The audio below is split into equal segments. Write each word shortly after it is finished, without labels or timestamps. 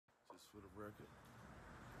record.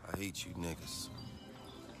 I hate you niggas.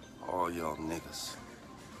 All y'all niggas.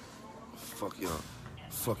 Fuck y'all.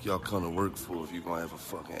 Fuck y'all come to work for if you gonna have a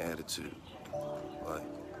fucking attitude. Like,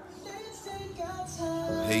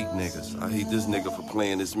 hate niggas. I hate this nigga for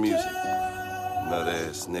playing this music. Nut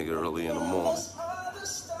ass nigga early in the morning.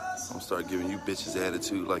 I'm gonna start giving you bitches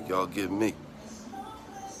attitude like y'all give me.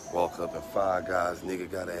 Walk up in Five Guys,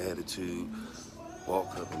 nigga got an attitude.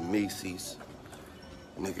 Walk up in Macy's,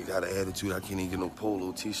 nigga got an attitude. I can't even get no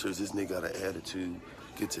polo t-shirts. This nigga got an attitude.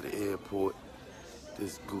 Get to the airport,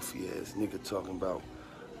 this goofy ass nigga talking about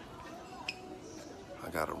I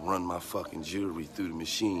gotta run my fucking jewelry through the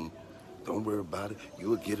machine. Don't worry about it.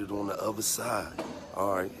 You'll get it on the other side.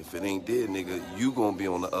 All right, if it ain't dead, nigga, you gonna be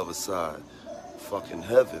on the other side. Fucking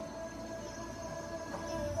heaven.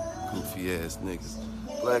 Goofy ass niggas.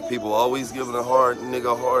 Black people always giving a hard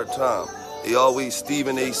time. They always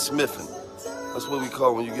Stephen A. Smithin'. That's what we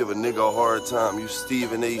call when you give a nigga a hard time. You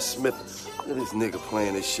Stephen A. Smith. Look at this nigga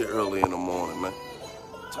playing this shit early in the morning, man.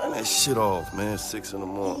 Turn that shit off, man. 6 in the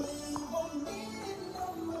morning.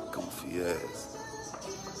 Goofy ass.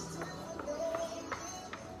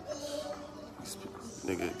 This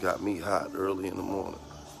nigga got me hot early in the morning.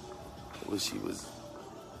 I wish he was.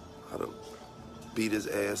 I'd have beat his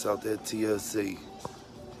ass out that TLC.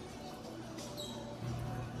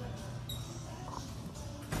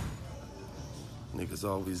 Niggas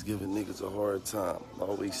always giving niggas a hard time.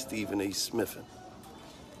 Always Stephen A. Smithin'.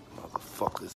 Motherfuckers.